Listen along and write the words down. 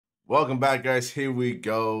Welcome back, guys. Here we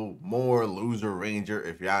go. More Loser Ranger.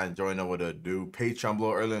 If y'all enjoying what to do, Patreon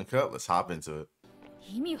below early and cut. Let's hop into it.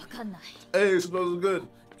 Hey, this was good.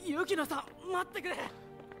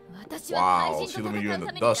 Wow, she let me you in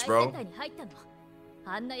the dust, bro.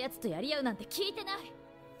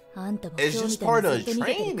 It's just part of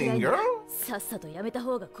training, girl.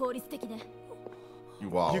 You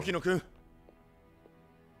wow.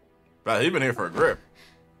 But he been here for a grip.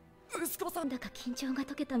 When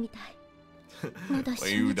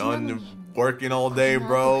you done working all day,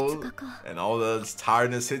 bro, and all the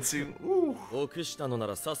tiredness hits you, ooh.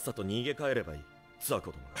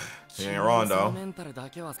 He ain't wrong though.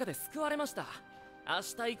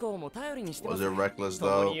 Was it reckless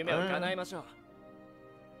though?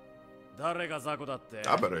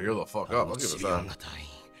 I better heal the fuck up. I'll give it that.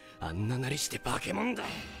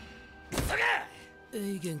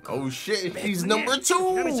 Oh shit, he's number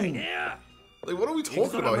 2! Like, what are we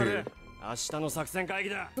talking about here?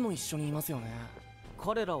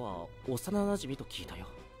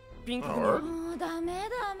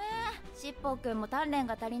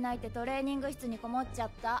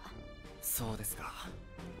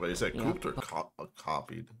 Wait, you said cooped or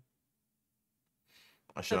copied?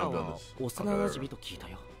 I should have done this.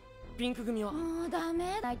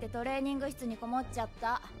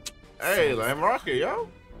 Hey, let him rock it, yo.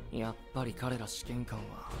 Look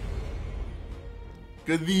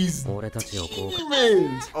at these demons!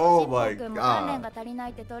 Oh my god.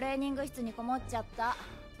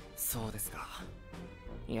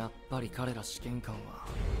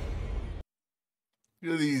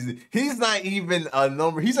 Look at these. He's not even a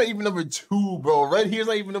number. He's not even number 2, bro. Right here's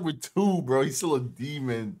not even number 2, bro. He's still a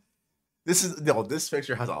demon. This is this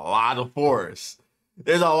picture has a lot of force.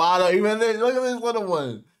 There's a lot of even there. Look at this little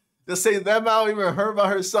one. Just say that Mal even heard by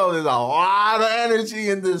herself. There's a lot of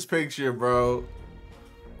energy in this picture, bro.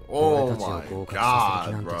 Oh my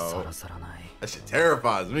god, bro. That shit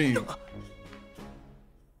terrifies me.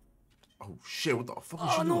 Oh shit, what the fuck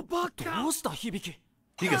is she doing?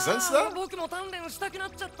 He can sense that?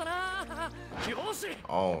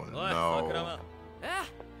 Oh no.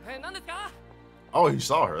 Oh, he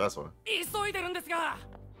saw her, that's why.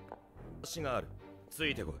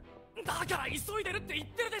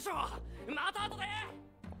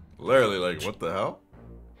 Literally, like, what the hell?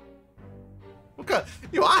 Okay,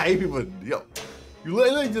 yo, I hate people. Yo, you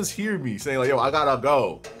literally just hear me saying like, yo, I gotta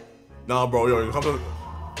go. Nah, bro, yo, you come to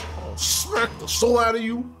smack the soul out of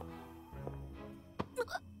you.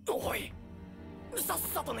 Get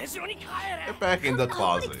back in the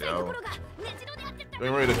closet, yo.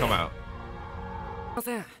 They're ready to come out.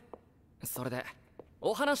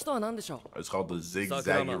 It's called the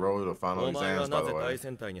zigzaggy road of final exams, by the way.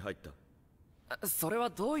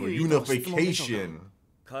 For unification.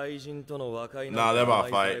 Nah, they're about to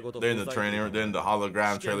fight. They're in the training room. They're in the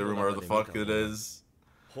hologram trailer room, wherever the fuck it is.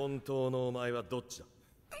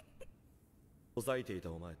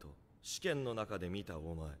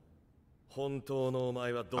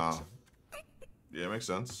 Yeah, makes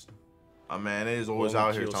sense. My man is always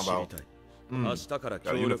out here talking about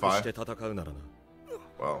gotta unify.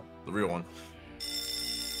 Well, the real one.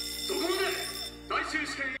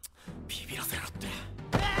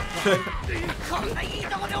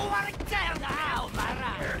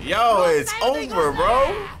 Yo, it's over,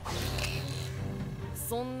 bro.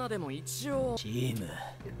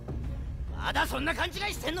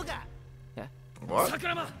 What?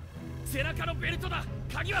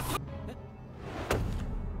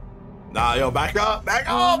 Nah, yo, back up, back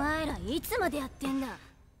up.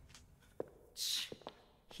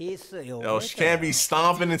 Yo, she can't be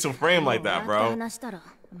stomping into frame like that, bro. I said,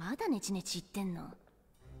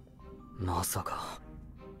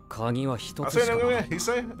 he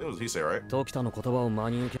say? It was he say, right?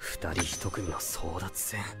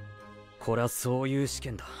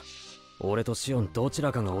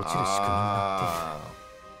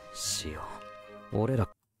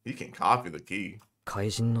 He can copy the key.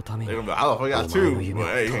 They're gonna be like, I don't know if I got 2,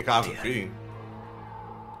 but hey, he can copy the key.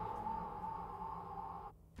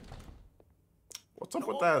 What's up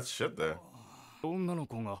with that shit there?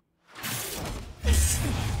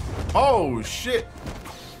 Oh shit!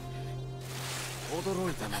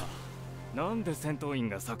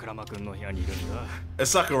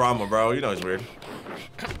 It's Sakurama, bro. You know it's weird.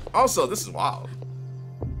 Also, this is wild.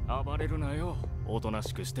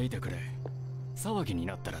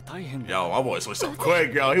 Yo, my boy switched so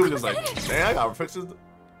quick, yo. He was just like, man, I gotta fix this.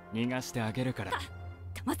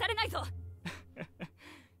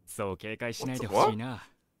 What?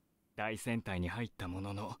 大戦隊に入ったも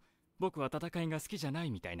のの、僕は戦いが好きじゃな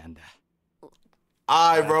いみたいなんだ。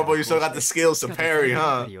Alright, bro, but you still got the skills to parry,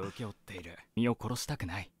 huh? What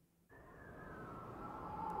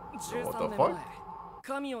the fuck?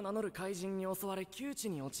 神を名乗る怪人に襲われ窮地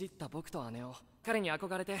に陥った僕と姉を彼に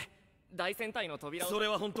憧れて大戦隊の扉を。それ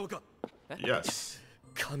は本当か？ Yes.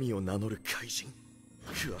 神を名乗る怪人。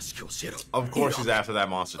詳しく教えろ。 Of course she's after that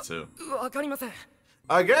monster too. わかりません。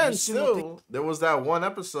 Again, still, there was that one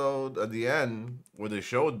episode at the end where they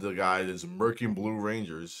showed the guy that's murking Blue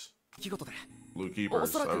Rangers. Blue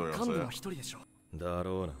Keepers. I don't know what I'm saying. だ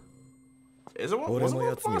ろうな。 Is it one? Was it one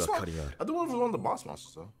of the boss monsters? I do want it was one of the boss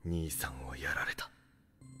monsters though. 兄さんをやられた。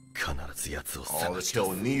必ず奴を Oh, 探 let's し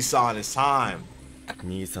kill Nissan this time.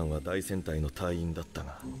 兄さんは大戦隊の隊員だった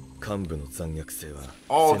が、幹部の残虐性は。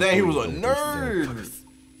Oh, damn, he was a nerd.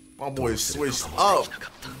 My boy switched up.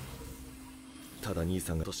 ただ兄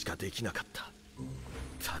さんがとしかできなかった。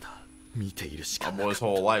ただ見ているしか My boy's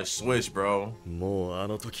whole life switched, bro. もうあ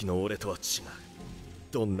の時の俺とは違う。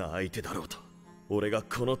どんな相手だろうと、俺が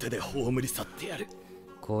この手で葬り去ってやる。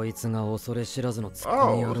こいつが恐れ知らずのツッ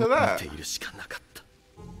コミ Oh, 野 look 郎。 at 見 that. ているしかなかった。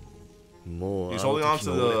もうあ He's の holding on 時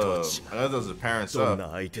to の俺とは違 the. う。 I guess that's his parents' どん up. な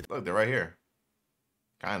相手だ。 Look, they're right here.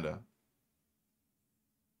 Kinda.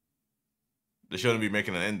 They shouldn't be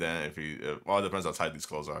making an indent if he. Well, it depends how tight these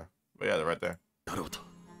clothes are. But yeah, they're right there. だろうと、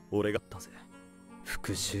俺が。だぜ。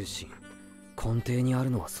復讐心。根底にあ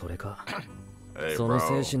るのはそれか。 Hey, そ bro.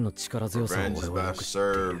 の精神の力強さを Revenge is 俺はよ best く知ってい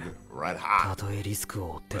served る。 right た hot. とえリスク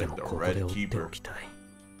を負ってでも Like the ここで Red 追って Keeper. おきたい。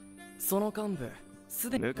その幹部、す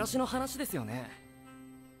でに昔の話ですよね。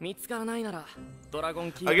見つからないなら、ドラゴ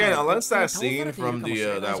ンキーパー Again, unless that scene from the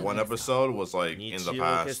that one episode was like in 日 the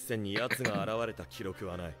曜決 past. 戦に奴が現れた記録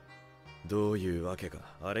はない。どういうわけか、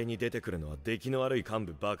あれに出てくるのは出来の悪い幹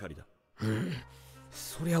部ばかりだ。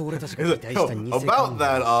そりゃ俺たちが期待した偽 About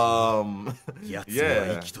that, 奴には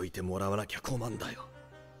yeah. 生きといてもらわなきゃ困んだよ。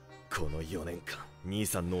この4年間、兄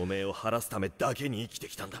さんの汚名を晴らすためだけに生きて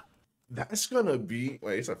きたんだ。That's gonna be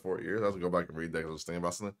wait, it's like 4 years. I have to go back and read that because I was thinking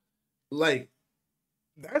about something. Like,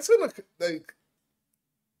 that's gonna like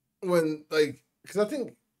when like because I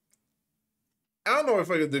think I don't know if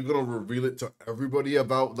like they're gonna reveal it to everybody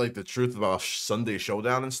about like the truth about Sunday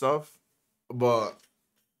Showdown and stuff, but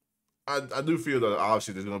I do feel that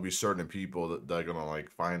obviously there's gonna be certain people that are gonna like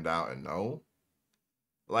find out and know.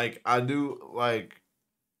 Like I do like.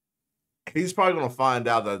 He's probably gonna find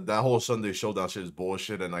out that that whole Sunday Showdown shit is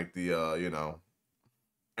bullshit, and like the you know,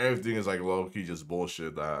 everything is like low key just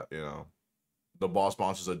bullshit. That you know, the boss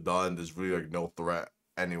monsters are done. There's really like no threat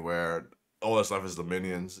anywhere. All that's left is the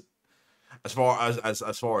minions. As far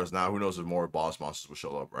as now, who knows if more boss monsters will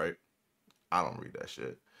show up, right? I don't read that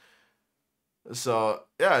shit. So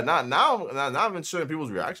yeah, now I've been showing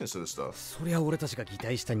people's reactions to this stuff. そりゃ俺たちが期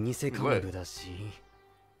待した偽幹部だし。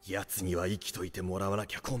奴には生きといてもらわな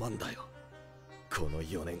きゃ困んだよ。この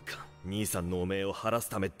4年間、兄さんの汚名を晴らす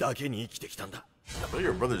ためだけに生きてきたんだ。What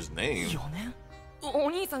your brother's name? 4年？お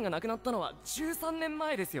兄さんが亡くなったのは13年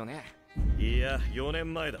前ですよね。いや、4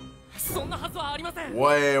年前だ。そんなはずはありません。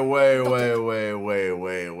Wait.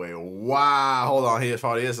 Wow, hold on. He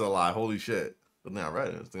probably is alive. Holy shit. But then I read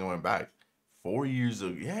it. I think I went back 4 years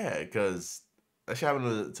ago. Yeah, because that shit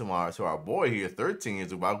happened to our boy here 13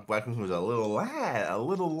 years ago. Back when he was a little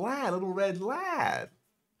red lad.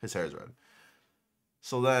 His hair is red.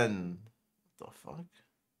 So then, what the fuck?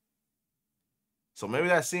 So maybe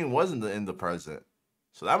that scene wasn't in the present.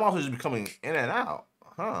 So that monster just be coming in and out,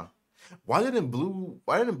 huh? Why didn't Blue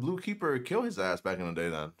Keeper kill his ass back in the day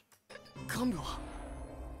then? 幹部は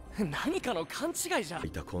何かの勘違いじゃ。い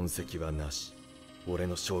た痕跡はなし。俺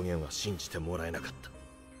の証言は信じてもらえなかっ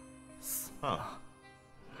た。Huh.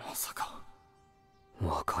 まさか。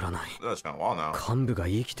わからない。That's kind of wild now. 幹部が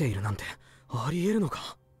生きているなんてありえるの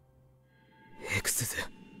か。エクスズ、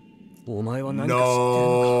お前は何か知ってるのか。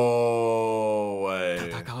No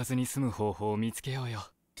way. 戦わずに済む方法を見つけようよ。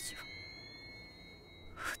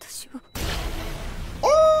私は。Oh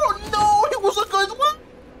no! He was a good one.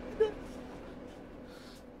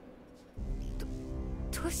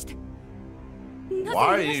 どうして Why な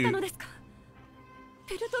are ぜいらした you? のですか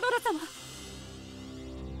ペルトロラ様。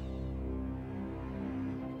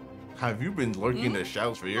 Have you been lurking in the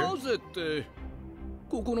shadows for な years? ぜって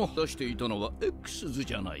ここの出していたのは X 図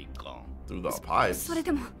じゃないか。 Through the pipes. それ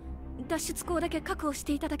でも脱出口だけ確保し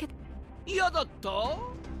ていただけで。嫌だった？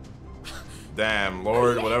 Damn,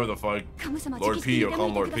 Lord, whatever the fuck. 神様 Lord P, you'll call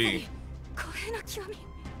him 直 Lord 々に P. 光栄な極み。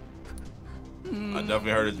 I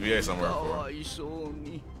definitely heard his VA somewhere か before. わいそう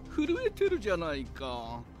に震えてるじゃない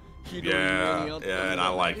か。ひどい目に Yeah, あった yeah, and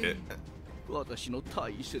I like it. 私の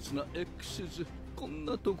大切な X 図、こん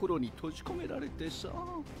なところに閉じ込められてさ。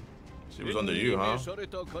 She was under you, huh? され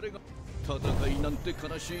た彼が戦いなんて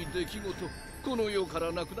悲しい出来事、この世か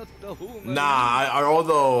らなくなった方が。Nah, are all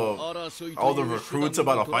the recruits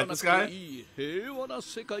about to fight this guy? 平和な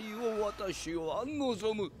世界を私は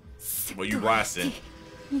望む。What you blasting?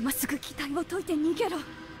 今すぐ機体を解いて逃げろ。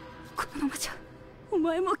このままじゃお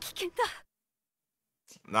前も危険だ。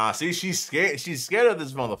Nah, see, she's scared of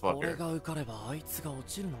this 俺 motherfucker. が受かればあいつが落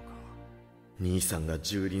ちるのか。兄さんが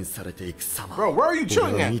蹂躙されていく様 Bro, where are you 俺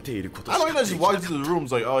chilling は at? 見ていること I し don't か even で just き walk な into かっ the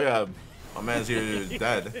rooms like, oh yeah, my man's here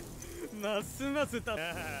dead. ますますた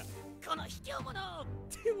この卑怯者っ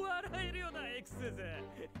て笑えるようなエクスズ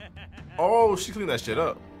Oh, she cleaned that shit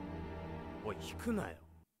up. おい引くなよ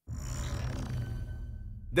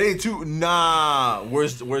Day 2, nah.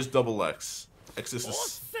 Where's Double X? X おっ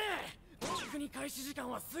is せー逆に開始時間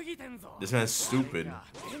は過ぎてんぞ。 this man's stupid.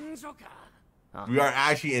 援助か。 We are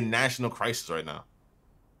actually in national crisis right now.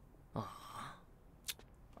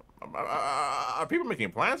 Are people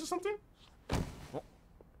making plans or something?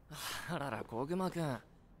 あらら、コグマくん。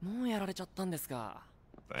もうやられちゃったんですか。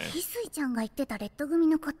Damn. 翡翠ちゃんが言ってたレッド組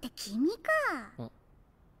の子って君か。 Oh.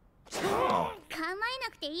 構え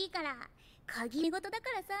なくていいから鍵事だか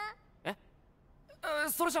らさ。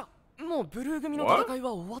それじゃもうブルー組の戦い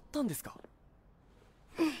は終わったんですか。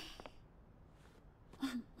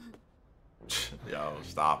 Yo,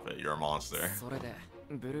 stop it. You're a monster. それで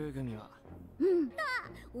ブルー組は。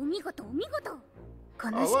お見事お見事。こ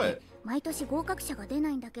の Oh, 試 what? 験毎年合格者が出な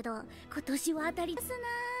いんだけど今年は当たりですな。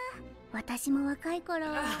私も若い頃。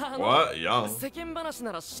What? Young? 世間話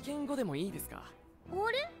なら試験後でもいいですか。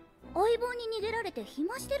あれ相棒に逃げられて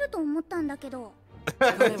暇してると思ったんだけど。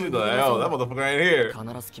Dude, the hell, that motherfucker ain't here.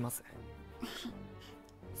 必ず来ます。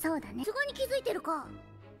そうだね。すぐに気づいてるか。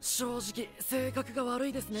正直性格が悪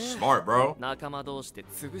いですね。 Smart, bro. 仲間同士で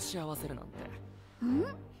潰し合わせるなんて。ん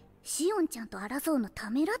シオンちゃんと争うのた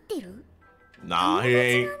めらってる。 Nah,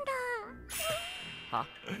 he ain't. は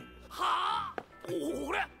は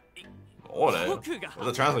俺 Oh, that. 僕が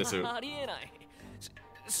What's that translate to? ありえない。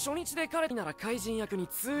初日で彼なら怪人役に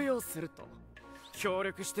通用すると協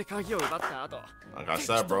力して鍵を奪った後 Like I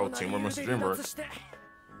said, bro, teamwork makes the dream work.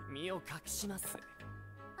 身を隠します。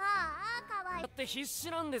ああかわいいだって必死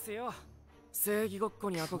なんですよ。正義ごっこ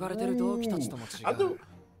に憧れてる同期たちとも違 I う do.。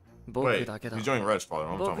僕 Wait, だけだ he's。joining Reds, probably.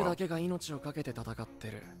 I'm 僕 talking だ about. けが命を懸けて戦っ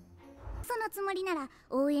てる。そのつもりなら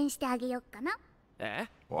応援してあげよっかな。え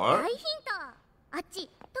What? 大ヒント。あっち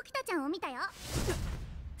時田ちゃんを見たよ。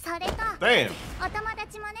それと Damn. お友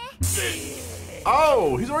達もね。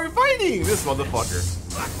 Oh, he's already fighting this motherfucker.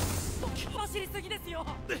 走りすぎですよ。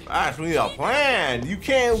 Ash, we need a plan. You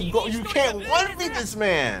can't go. You can't 1v this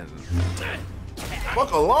man.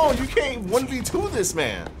 Fuck alone. You can't 1v2 this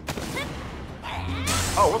man.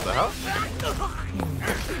 Oh, what the hell?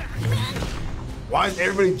 Why is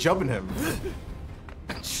everybody jumping him?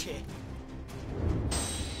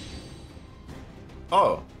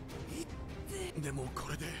 Oh. でもこ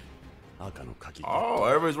れで赤の鍵 Oh,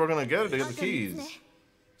 everybody's working together to get the keys.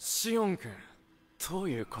 シオン君、どう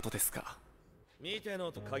いうことですか。見て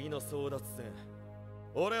の鍵の争奪戦。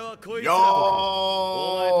俺はこいつらと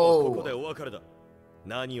お前とはここで Yo. お別れだ。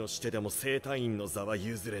何をしてでも生体院の座は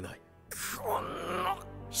譲れない。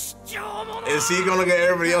 卑怯者。 Is he gonna get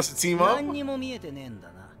everybody else to team up? 何にも見えてねえんだ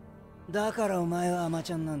な。だからお前はアマ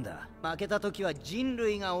ちゃんなんだ。負けた時は人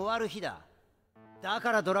類が終わる日だ。だ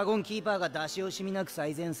からドラゴンキーパーが出し惜しみなく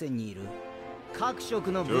最前線にいる。各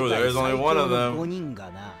色の部 Dude, 隊 there's 最 only one 強 of の them. 5人が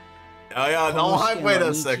な。 Oh yeah, こ no の試 hype. 験 Wait は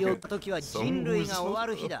a 日曜 second. 時は So 人類 who's が終わ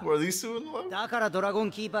る日だ。 were these two in love? だからドラゴ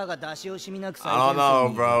ンキーパーが出し惜しみなく最 I don't 前 know, 線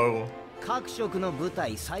にいる。 bro. 各色の部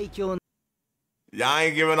隊最強の Y'all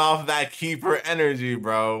ain't giving off that keeper energy,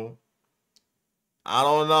 bro. I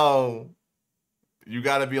don't know. You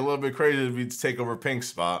gotta be a little bit crazy to take over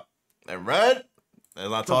Pink's spot. And Red, let's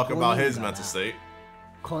not talk about his mental state.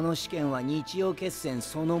 この試験は日曜決戦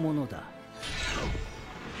そのものだ。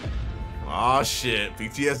 Oh shit,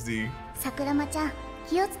 PTSD. 桜間ちゃん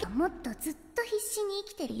気をつけ。もっとずっと必死に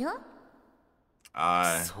生きてるよ。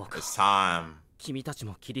 Alright, So it's time. 君たち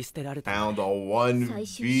も切り捨てられた。 Down to 最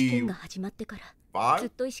終試験 1v5. が始まってからずっ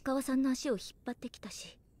と石川さんの足を引っ張ってきた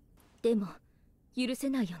し、でも許せ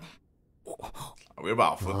ないよね。 Are we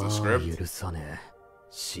about to flip the script? 許さねえ。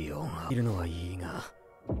シオンがいるのはいいが、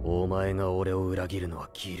お前が俺を裏切るのは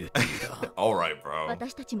ギルティだ。Alright, bro.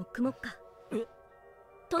 私たちも組もっか。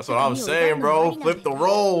 That's what I'm saying, bro. Flip the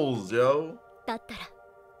roles, yo. だったら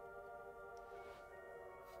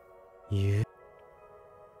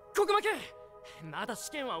コグマ君、まだ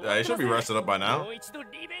試験は終 Yeah, わ he って should be ません。 rested up by も now. う一度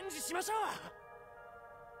リベンジしましょ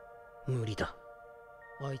う。無理だ。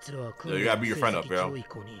あいつらは Yeah, you gotta beat your friend up, yo. 以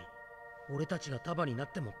降に俺たちが束にな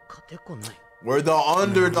っても勝てっこない。We're the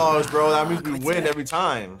underdogs, bro. That means we win every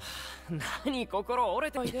time.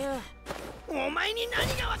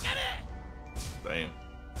 Damn.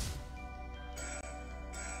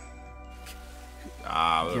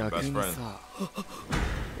 Ah, we're the best friends.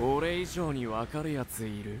 俺以上に分かるやつ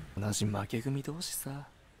いる？同じ負け組同士さ。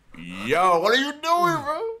Yo, what are you doing,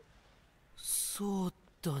 bro? そう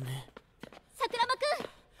だね。桜間く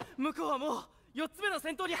ん。向こうはもう4つ目の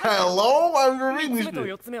戦闘に入った。Hello, I'm green. 3つ目と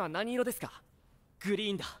4つ目は何色ですか？グリ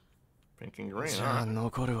ーンだ。Pink and green. じゃあ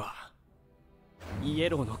残るはイエ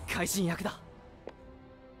ローの怪人役だ。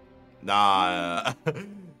Nah. 1、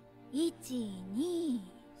2、3。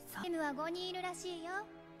チームは5人いるらしいよ。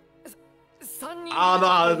3人。I don't know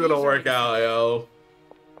how it's gonna work out, yo.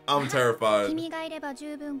 I'm terrified. 君がいれば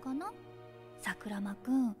十分かな。桜間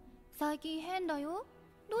くん、最近変だよ。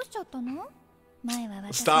どうしちゃったの？前は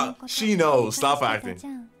私のこと Stop. She knows. Stop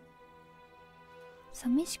acting.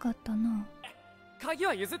 寂しかったな。鍵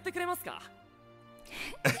は譲ってくれますか？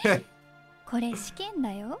これ試験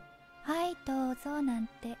だよ。はいどうぞなん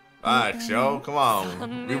て。Relax, yo. Come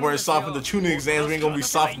on. We weren't soft in the tuning exams. We ain't gonna be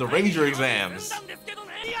soft in the ranger exams.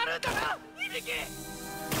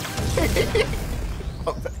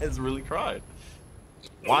 It's really cried.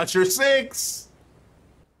 Watch your 6.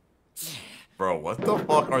 Bro, what the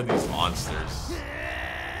fuck are these monsters?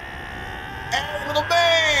 Hey, little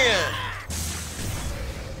man!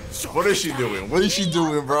 What is she doing? What is she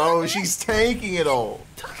doing, bro? She's tanking it all.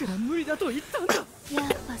 やっ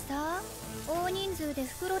ぱさ、大人数で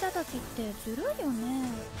袋叩きってずるいよね。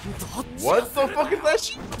What the fuck is that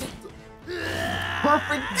shit?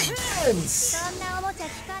 Perfect defense! そんなおもちゃ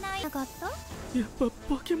聞かないなかった？やっぱ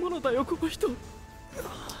化け物だよこの人。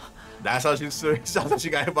That's how she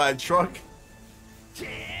got hit by a truck.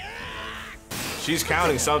 She's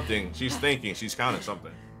counting something. She's thinking. She's counting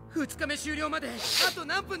something. 2日目終了まであと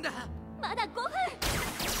何分だ？まだ5分。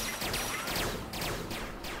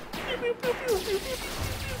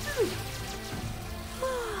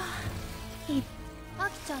飽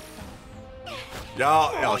きちゃった。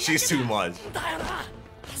Yo, she's too much. だよな。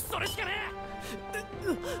それしかね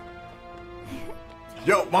え。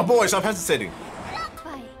Yo, my boy, stop hesitating.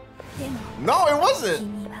 はい。でも No, it wasn't.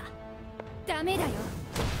 君はダメだよ。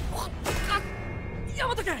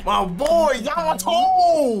My boy, Yamato!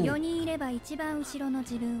 4人いれば一番後ろの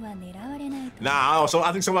自分は狙われないと。Nah, so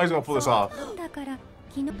I think somebody's gonna pull this off. だから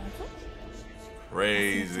昨日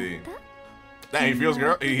Crazy. Damn, he feels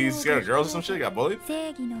girl. He's scared of girls or some shit. Got bullied. 正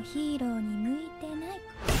義のヒーローに向いてない。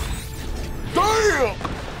 Damn!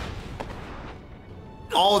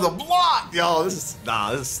 Oh, the block! Yo, this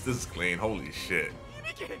is clean. Holy shit.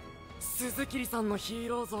 鈴木さんのヒー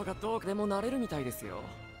ロー像がどうでもなれるみたいですよ。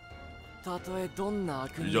たとえどんな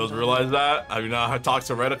悪人。 Did you just realize that? Have you not talked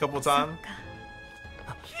to Red a couple times?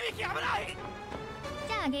 じゃ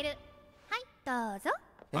ああげる。はいどうぞ。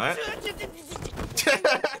 Alright.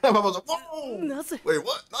 Wait,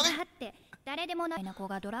 what? だって誰でもないの子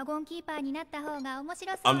がドラゴンキーパーになった方が面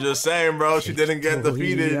白そう。 I'm just saying, bro. She didn't get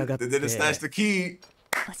defeated. They didn't snatch the key.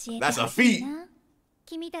 That's a feat.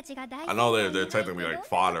 君たちが大 I know they're technically like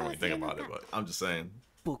fodder when you think about it, but I'm just saying.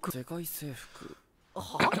 僕世界征服。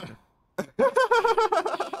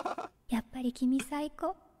やっぱり君最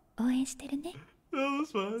高。応援してるね。 That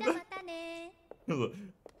was fun. じゃあまたね。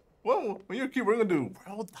 Well, when you're a kid, we're gonna do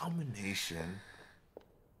world domination.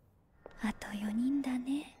 あと4人だ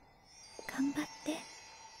ね。頑張って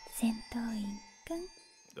戦闘員くん。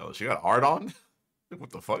 Yo, she got art on?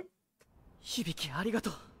 What the fuck? 響ありが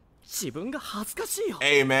とう。自分が恥ずかしいよ。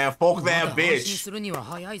 Hey man, fuck that bitch. するには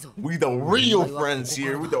早いぞ。 We the real friends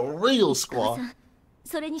here. We the real squad.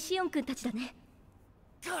 それにシオン君たちだね。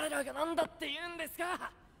彼らが何だって言うんです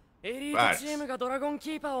か？エリートチームがドラゴン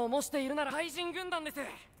キーパーを模しているなら怪人軍団です。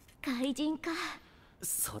怪人か。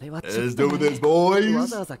それはちょ Let's っと、 do this, boys. わ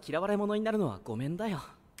ざわざ嫌われ者になるのはごめんだよ。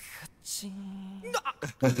クチン。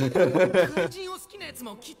怪人を好きなやつ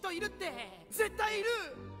もきっといるって。絶対いる。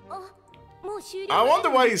あ、もう終了。 I wonder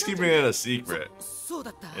why he's keeping it a secret. そう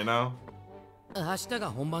だった。 You know? 明日が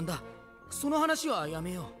本番だ。その話はや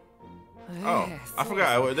めよう。 Oh, I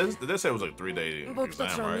forgot. They said it was like 3-day 僕た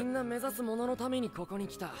ち exam, はみ right? んな目指すもののためにここに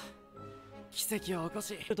来た。奇跡を起こ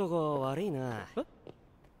し。とこ悪いな。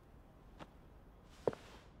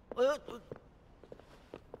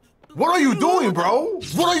What are you doing, bro?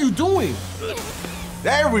 What are you doing?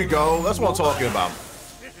 There we go. That's what I'm talking about.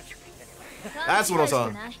 That's what I'm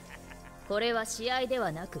talking. これは試合で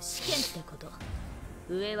はなく試験ってこと。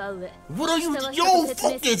上は上。 What are you? Yo,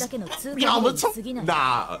 focus.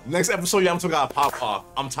 Nah, next episode, Yamato got pop off.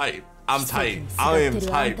 I'm tight. I'm tight. I am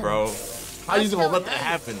tight, bro. How you gonna let that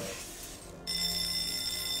happen?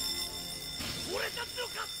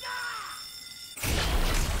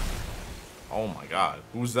 Oh my god,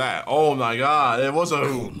 who's that? Oh my god, it was a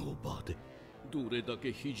who?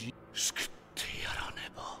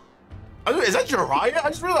 Is that Jiraiya? I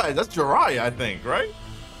just realized that's Jiraiya, I think, right?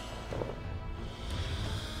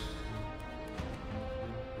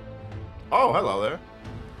 Oh, hello there.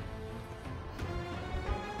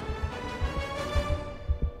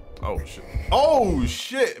 Oh shit. Oh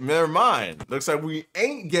shit, never mind. Looks like we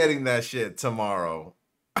ain't getting that shit tomorrow.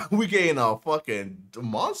 We getting a fucking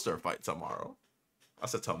monster fight tomorrow. I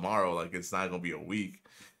said tomorrow, like it's not gonna be a week.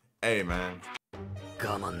 Hey man.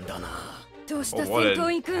 Oh, what a...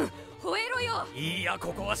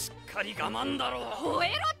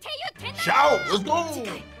 Shout! Let's go!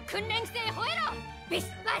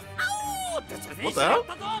 What the hell?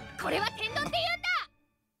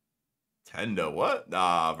 Tendo, what?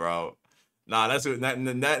 Nah, bro. Nah, that's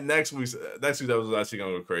next week's episode was actually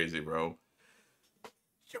gonna go crazy, bro.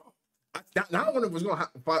 Yo, now when it was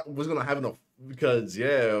gonna have enough because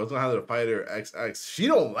I was gonna have the fighter XX. She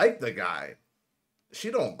don't like the guy. She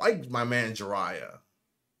don't like my man Jiraiya.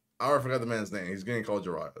 I already forgot the man's name. He's getting called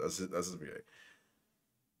Jiraiya. That's his VA.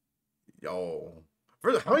 Yo.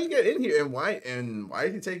 First, how did he get in here and why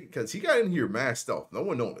did he take it? Because he got in here mad stealth. No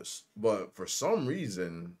one noticed. But for some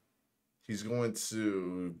reason, he's going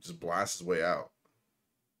to just blast his way out.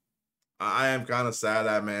 I am kind of sad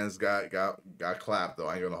that man's got clapped though.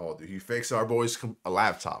 I ain't gonna hold you. He fixed our boy's a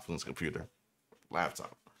laptop from his computer.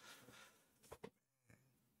 Laptop.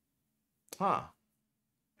 Huh.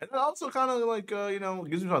 And that also kind of like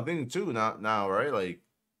gives me something thinking too now, right? Like,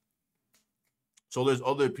 so there's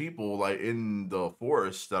other people like in the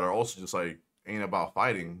forest that are also just like ain't about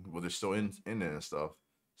fighting, but they're still in there and stuff.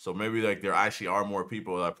 So maybe like there actually are more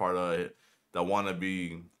people that are part of it that want to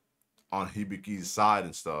be on Hibiki's side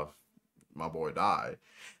and stuff. My boy died.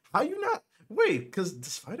 How you not wait? Because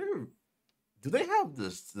this fighter, do they have the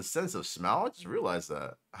sense of smell? I just realized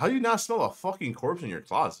that. How do you not smell a fucking corpse in your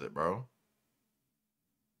closet, bro?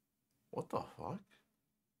 What the fuck?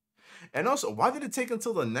 And also, why did it take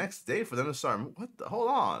until the next day for them to start? What the? Hold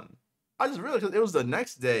on. I just realized it was the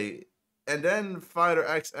next day, and then Fighter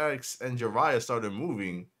XX and Jiraiya started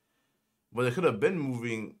moving, but they could have been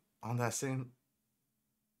moving on that same.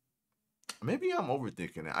 Maybe I'm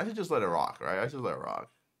overthinking it. I should just let it rock, right? I should let it rock.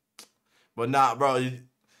 But nah, bro.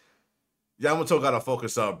 Yamato gotta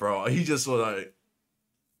focus up, bro. He just was like,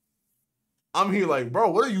 I'm here like, bro,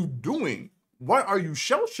 what are you doing? Why are you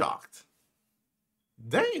shell-shocked?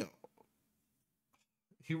 Damn.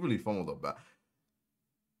 He really fumbled up back.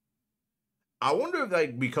 I wonder if,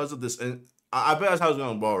 like, because of this, and I bet that's how it's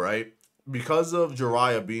gonna go, right? Because of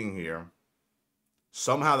Jiraiya being here,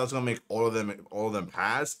 somehow that's gonna make all of them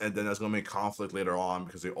pass, and then that's gonna make conflict later on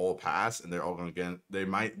because they all pass and they're all gonna get.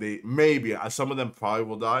 Maybe some of them probably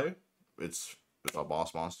will die. It's a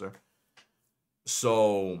boss monster.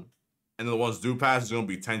 So. And the ones do pass, there's gonna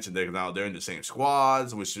be tension there because now they're in the same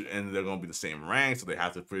squads, and they're gonna be the same rank, so they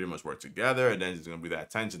have to pretty much work together. And then there's gonna be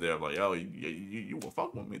that tension there of like, yo, you will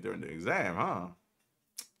fuck with me during the exam, huh?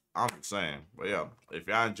 I'm just saying. But yeah, if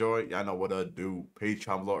y'all enjoy, y'all know what to do.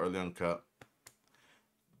 Patreon below, early uncut.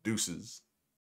 Deuces.